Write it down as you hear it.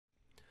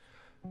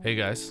Hey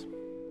guys,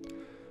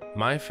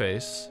 my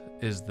face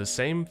is the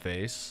same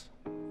face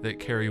that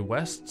Carrie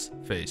West's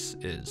face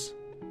is.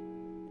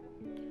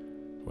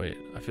 Wait,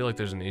 I feel like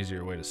there's an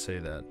easier way to say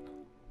that.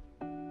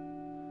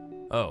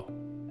 Oh,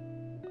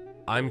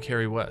 I'm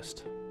Carrie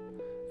West,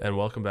 and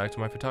welcome back to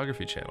my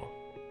photography channel.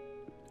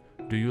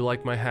 Do you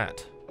like my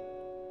hat?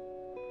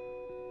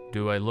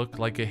 Do I look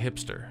like a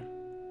hipster?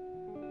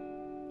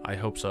 I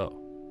hope so.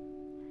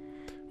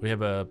 We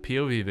have a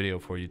POV video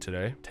for you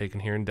today, taken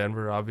here in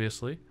Denver,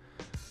 obviously.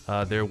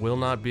 There will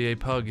not be a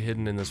pug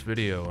hidden in this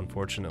video,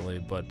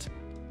 unfortunately, but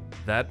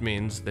that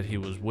means that he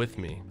was with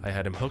me. I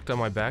had him hooked on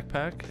my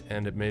backpack,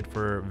 and it made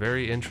for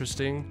very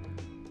interesting,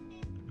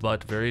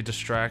 but very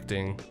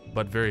distracting,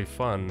 but very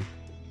fun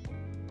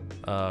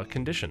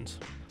conditions.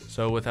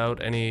 So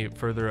without any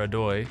further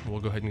ado, we'll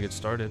go ahead and get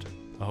started.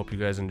 I hope you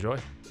guys enjoy.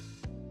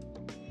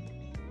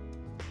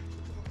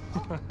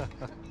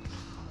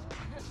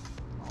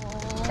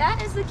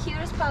 That is the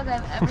cutest pug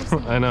I've ever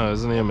seen. I know,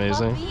 isn't he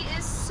amazing? He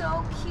is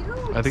so cute.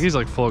 I think he's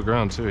like full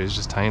grown too, he's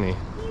just tiny.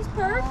 He's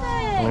perfect.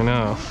 I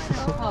know.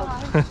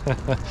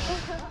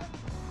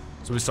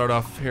 So we start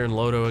off here in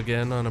Lodo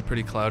again on a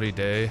pretty cloudy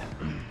day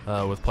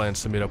with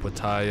plans to meet up with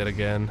Ty yet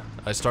again.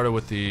 I started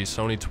with the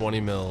Sony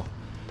 20mm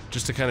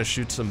just to kind of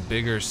shoot some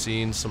bigger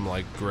scenes, some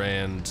like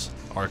grand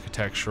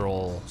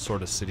architectural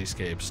sort of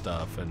cityscape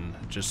stuff, and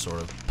just sort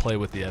of play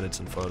with the edits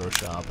in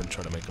Photoshop and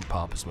try to make them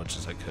pop as much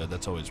as I could.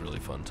 That's always really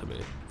fun to me.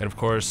 And of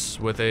course,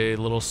 with a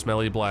little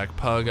smelly black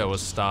pug, I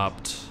was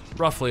stopped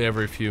roughly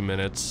every few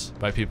minutes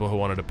by people who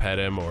wanted to pet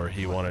him or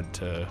he wanted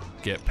to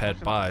get pet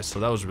by, so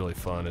that was really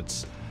fun.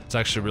 It's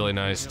actually really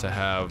nice to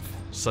have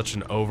such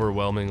an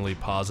overwhelmingly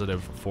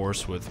positive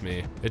force with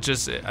me. I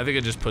think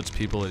it just puts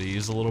people at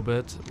ease a little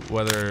bit.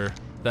 Whether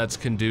that's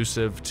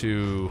conducive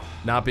to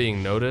not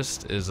being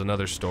noticed is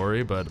another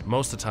story, but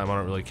most of the time I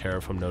don't really care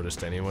if I'm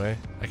noticed anyway.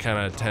 I kind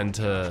of tend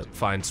to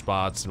find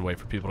spots and wait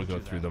for people to go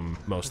through them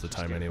most of the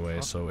time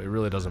anyway, so it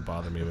really doesn't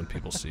bother me when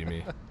people see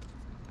me.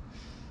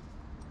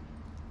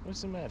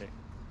 What's the matter?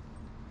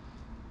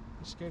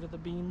 You scared of the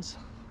beans?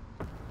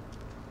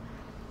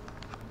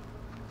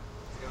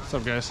 What's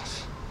up, guys?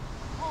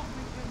 Oh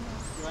my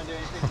goodness. You want to do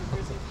anything too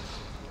crazy?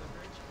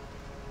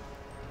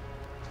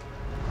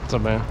 What's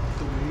up, man?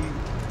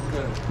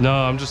 No,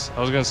 I was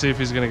gonna see if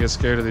he's gonna get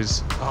scared of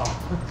these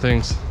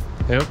things.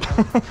 Yep.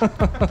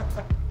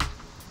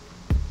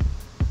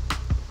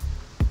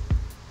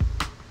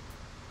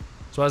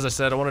 So as I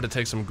said, I wanted to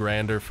take some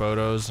grander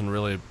photos and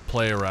really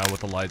play around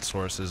with the light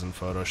sources in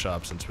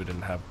Photoshop since we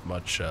didn't have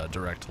much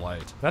direct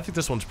light. And I think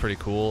this one's pretty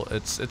cool.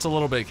 It's a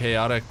little bit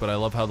chaotic, but I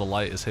love how the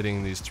light is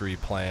hitting these three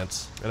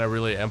plants. And I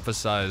really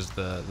emphasized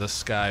the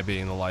sky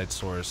being the light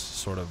source,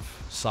 sort of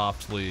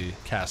softly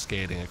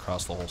cascading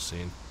across the whole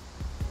scene.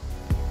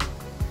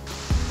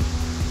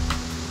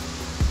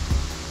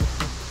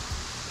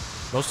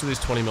 Most of these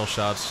 20mm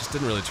shots just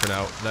didn't really turn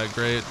out that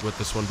great, with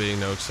this one being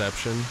no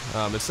exception.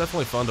 It's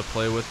definitely fun to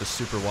play with the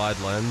super wide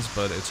lens,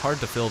 but it's hard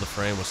to fill the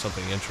frame with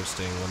something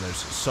interesting when there's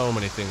so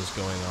many things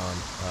going on.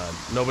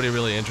 Nobody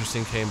really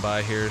interesting came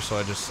by here, so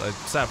I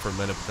sat for a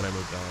minute, but then I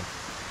moved on.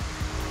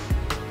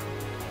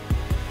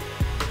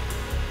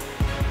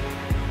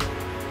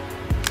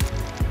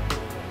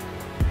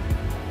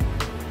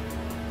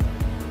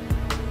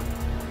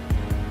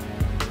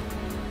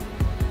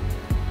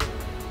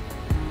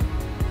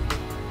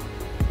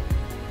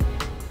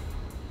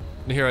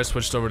 And here I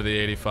switched over to the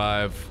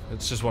 85.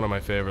 It's just one of my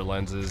favorite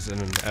lenses in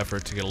an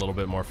effort to get a little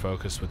bit more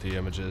focus with the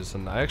images.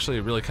 And I actually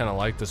really kind of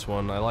like this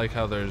one. I like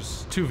how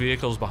there's two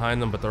vehicles behind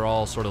them, but they're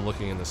all sort of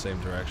looking in the same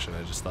direction.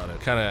 I just thought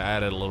it kind of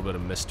added a little bit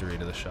of mystery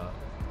to the shot.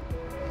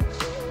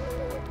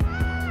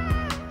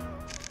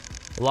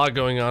 A lot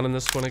going on in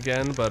this one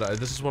again, but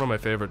this is one of my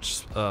favorite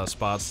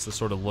spots to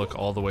sort of look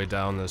all the way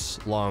down this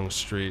long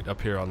street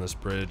up here on this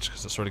bridge,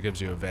 because it sort of gives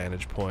you a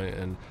vantage point,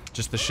 and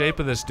just the shape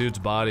of this dude's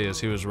body as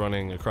he was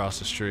running across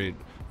the street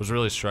was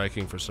really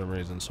striking for some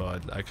reason, so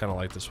I kind of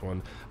like this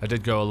one. I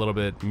did go a little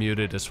bit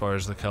muted as far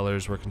as the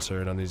colors were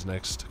concerned on these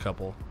next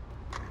couple.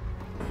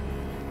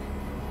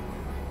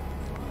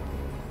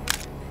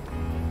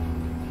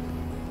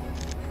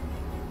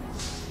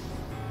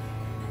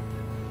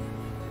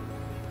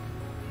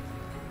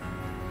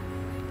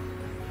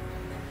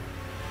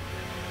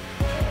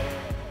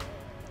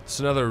 It's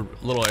another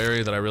little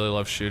area that I really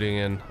love shooting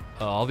in.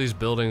 All these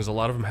buildings, a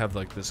lot of them have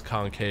like this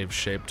concave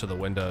shape to the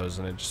windows,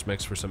 and it just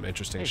makes for some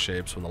interesting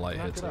shapes when the light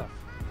hits it.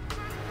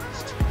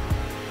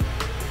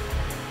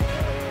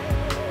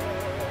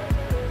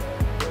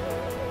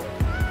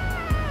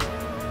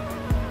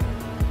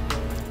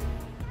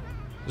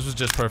 This was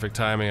just perfect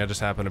timing. I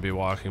just happened to be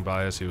walking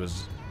by as he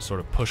was sort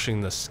of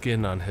pushing the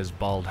skin on his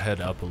bald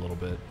head up a little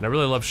bit. And I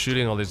really love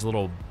shooting all these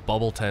little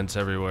bubble tents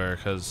everywhere,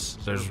 because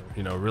there's,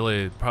 you know,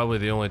 really probably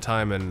the only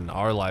time in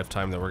our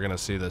lifetime that we're gonna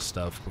see this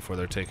stuff before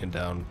they're taken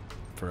down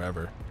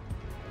forever.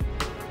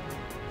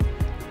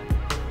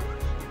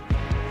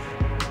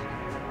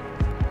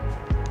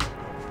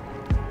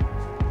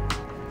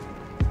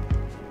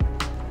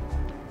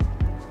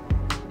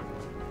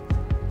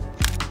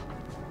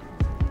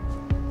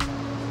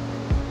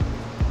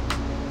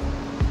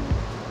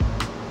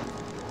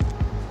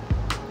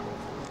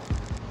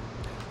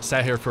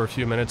 sat here for a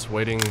few minutes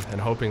waiting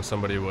and hoping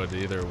somebody would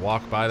either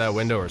walk by that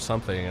window or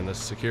something, and this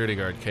security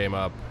guard came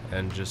up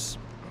and just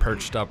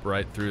perched up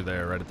right through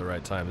there right at the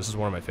right time. This is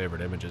one of my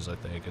favorite images, I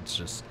think. It's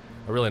just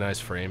a really nice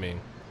framing.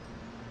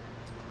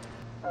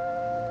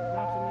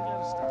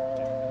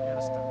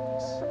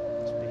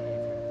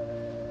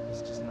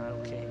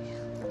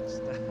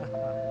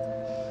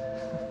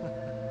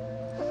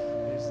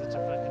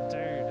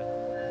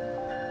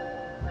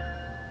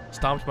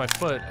 Stomped my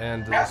foot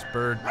and this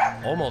bird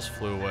almost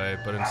flew away,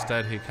 but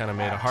instead he kind of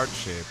made a heart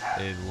shape,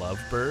 a love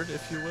bird,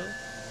 if you will.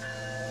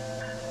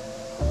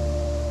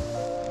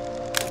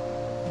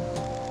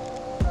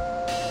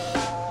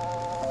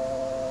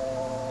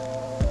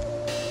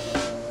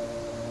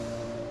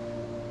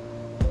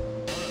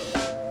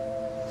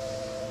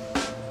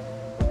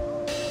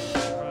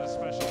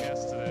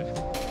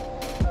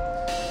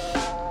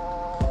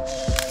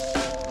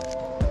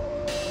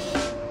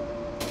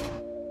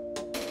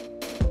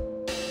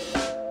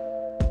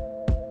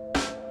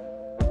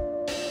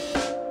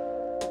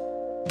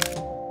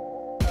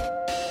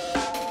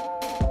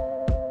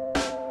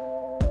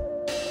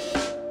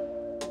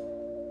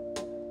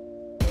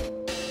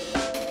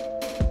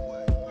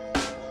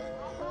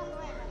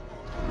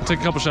 Take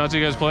a couple shots.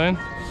 You guys playing?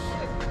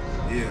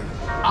 Yeah.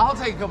 I'll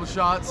take a couple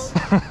shots.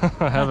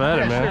 Have at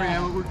it, man. Sure,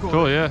 yeah, we're cool.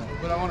 Cool, yeah.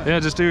 But I wanna...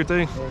 Yeah, just do your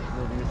thing. Oh,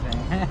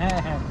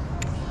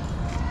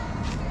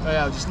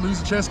 yeah, just lose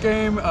the chess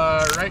game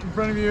right in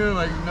front of you,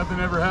 like nothing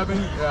ever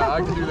happened. Yeah,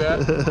 I can do that.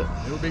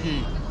 No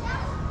biggie.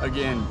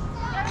 Again.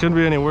 Couldn't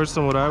be any worse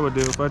than what I would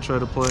do if I tried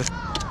to play.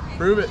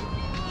 Prove it.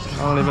 I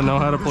don't even know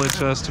how to play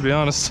chess, to be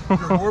honest. You're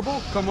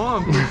horrible? Come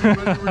on.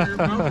 Where your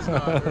mouth is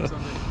not or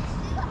something.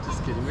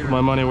 Just kidding. Put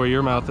my money where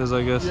your mouth is,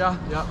 I guess. Yeah,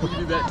 we can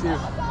do that too.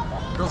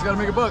 Girls gotta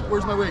make a buck.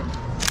 Where's my wig?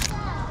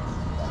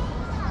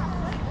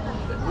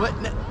 What?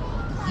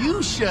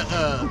 You shut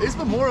up. It's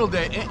Memorial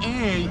Day.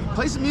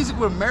 Play some music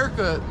with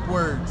America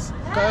words,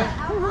 okay?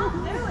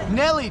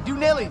 Nelly, do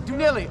Nelly.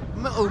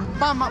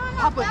 Mama,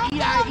 Papa,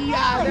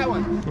 E-I, that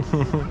one.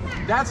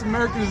 That's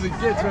American as it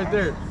gets right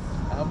there.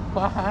 Apple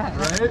pie.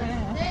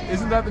 Right?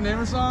 Isn't that the name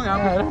of the song?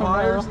 Apple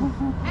pie or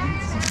something?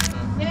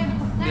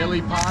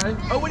 Nelly pie.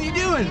 Oh, what are you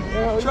doing?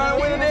 Trying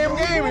to win a damn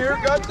game here.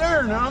 God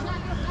darn, huh?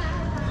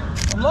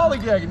 I'm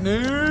lollygagging.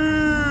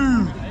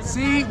 No.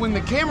 See, when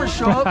the cameras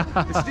show up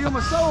and steal my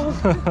soul,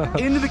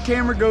 into the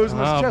camera goes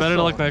my chest. Better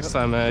luck next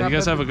time, man. You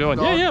guys have a good one.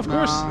 Yeah, of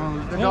course.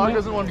 The dog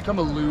doesn't want to become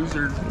a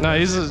loser. No,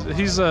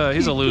 he's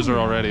a loser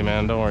already,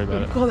 man. Don't worry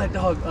about it. Call that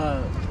dog.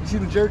 You see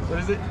the jerk? What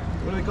is it?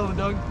 What do they call the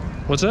dog?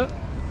 What's that?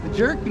 The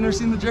jerk. You never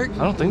seen the jerk?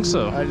 I don't think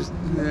so. It's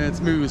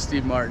a movie with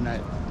Steve Martin.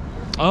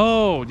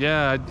 Oh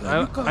yeah,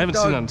 I haven't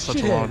seen that in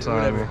such a long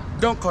time.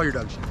 Don't call your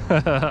dog shit.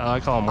 I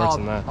call him worse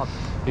than that.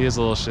 He is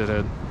a little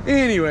shithead.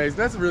 Anyways,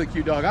 that's a really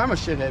cute dog. I'm a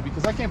shithead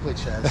because I can't play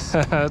chess.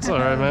 That's all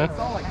right, man. That's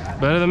all I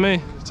got. Better than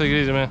me. Take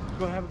it easy, man.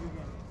 Go have a good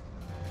game.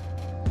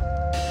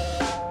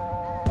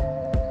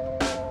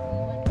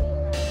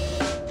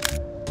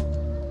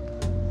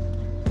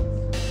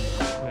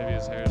 Maybe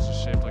his hair is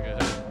just shaped like a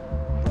head.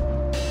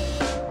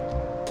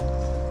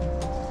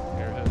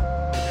 Hair head.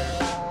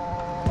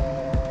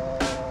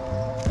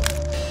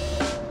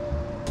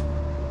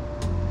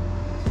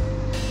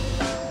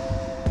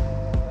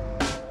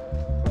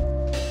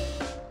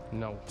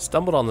 No.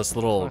 Stumbled on this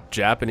little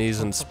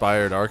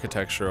Japanese-inspired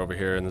architecture over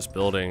here in this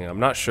building. I'm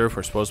not sure if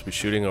we're supposed to be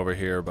shooting over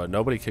here, but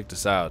nobody kicked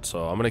us out,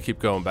 so I'm gonna keep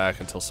going back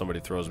until somebody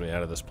throws me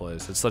out of this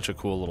place. It's such a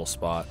cool little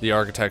spot. The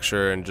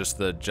architecture and just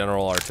the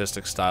general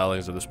artistic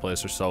stylings of this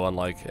place are so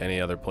unlike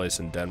any other place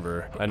in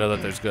Denver. I know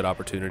that there's good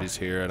opportunities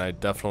here, and I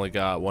definitely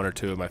got one or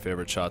two of my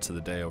favorite shots of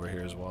the day over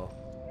here as well.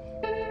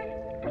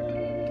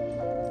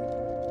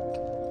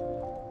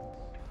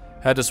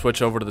 Had to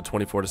switch over to the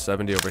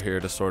 24-70 over here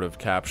to sort of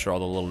capture all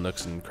the little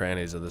nooks and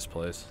crannies of this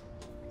place.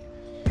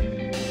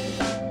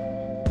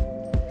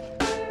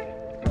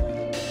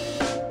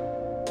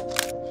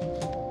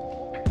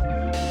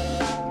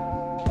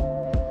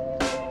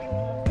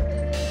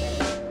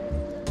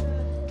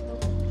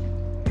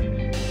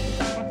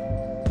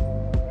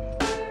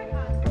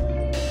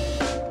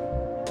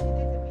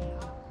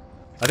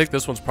 I think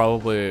this one's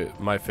probably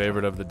my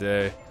favorite of the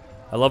day.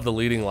 I love the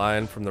leading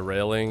line from the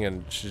railing,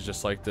 and she's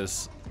just like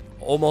this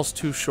almost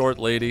too short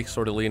lady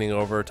sort of leaning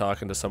over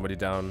talking to somebody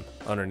down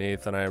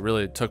underneath, and I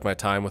really took my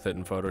time with it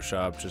in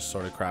Photoshop, just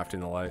sort of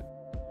crafting the light.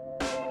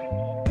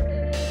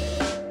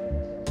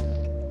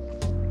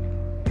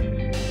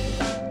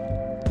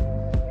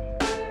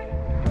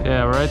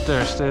 Yeah, right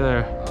there, stay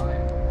there.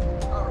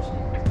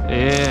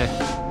 Yeah.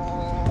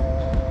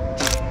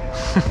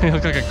 You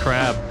look like a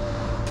crab.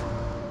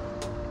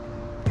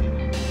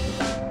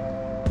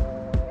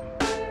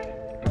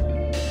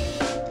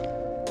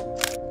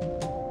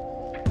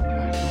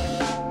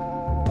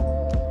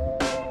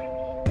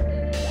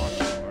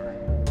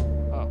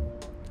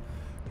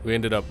 We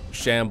ended up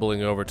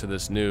shambling over to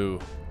this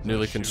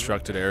newly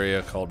constructed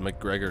area called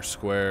McGregor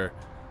Square.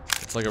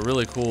 It's like a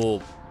really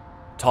cool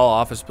tall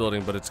office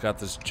building, but it's got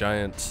this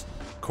giant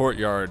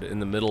courtyard in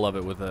the middle of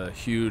it with a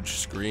huge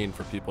screen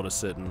for people to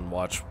sit and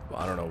watch,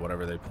 I don't know,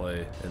 whatever they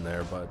play in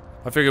there, but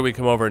I figured we'd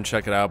come over and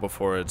check it out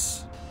before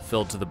it's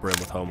filled to the brim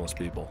with homeless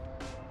people.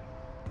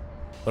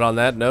 But on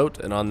that note,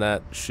 and on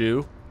that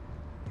shoe,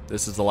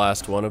 this is the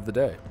last one of the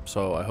day.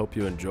 So I hope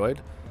you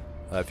enjoyed.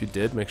 If you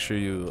did, make sure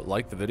you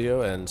like the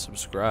video and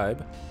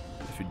subscribe.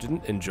 If you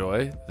didn't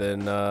enjoy,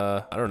 then,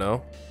 I don't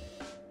know,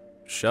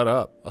 shut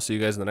up. I'll see you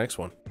guys in the next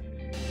one.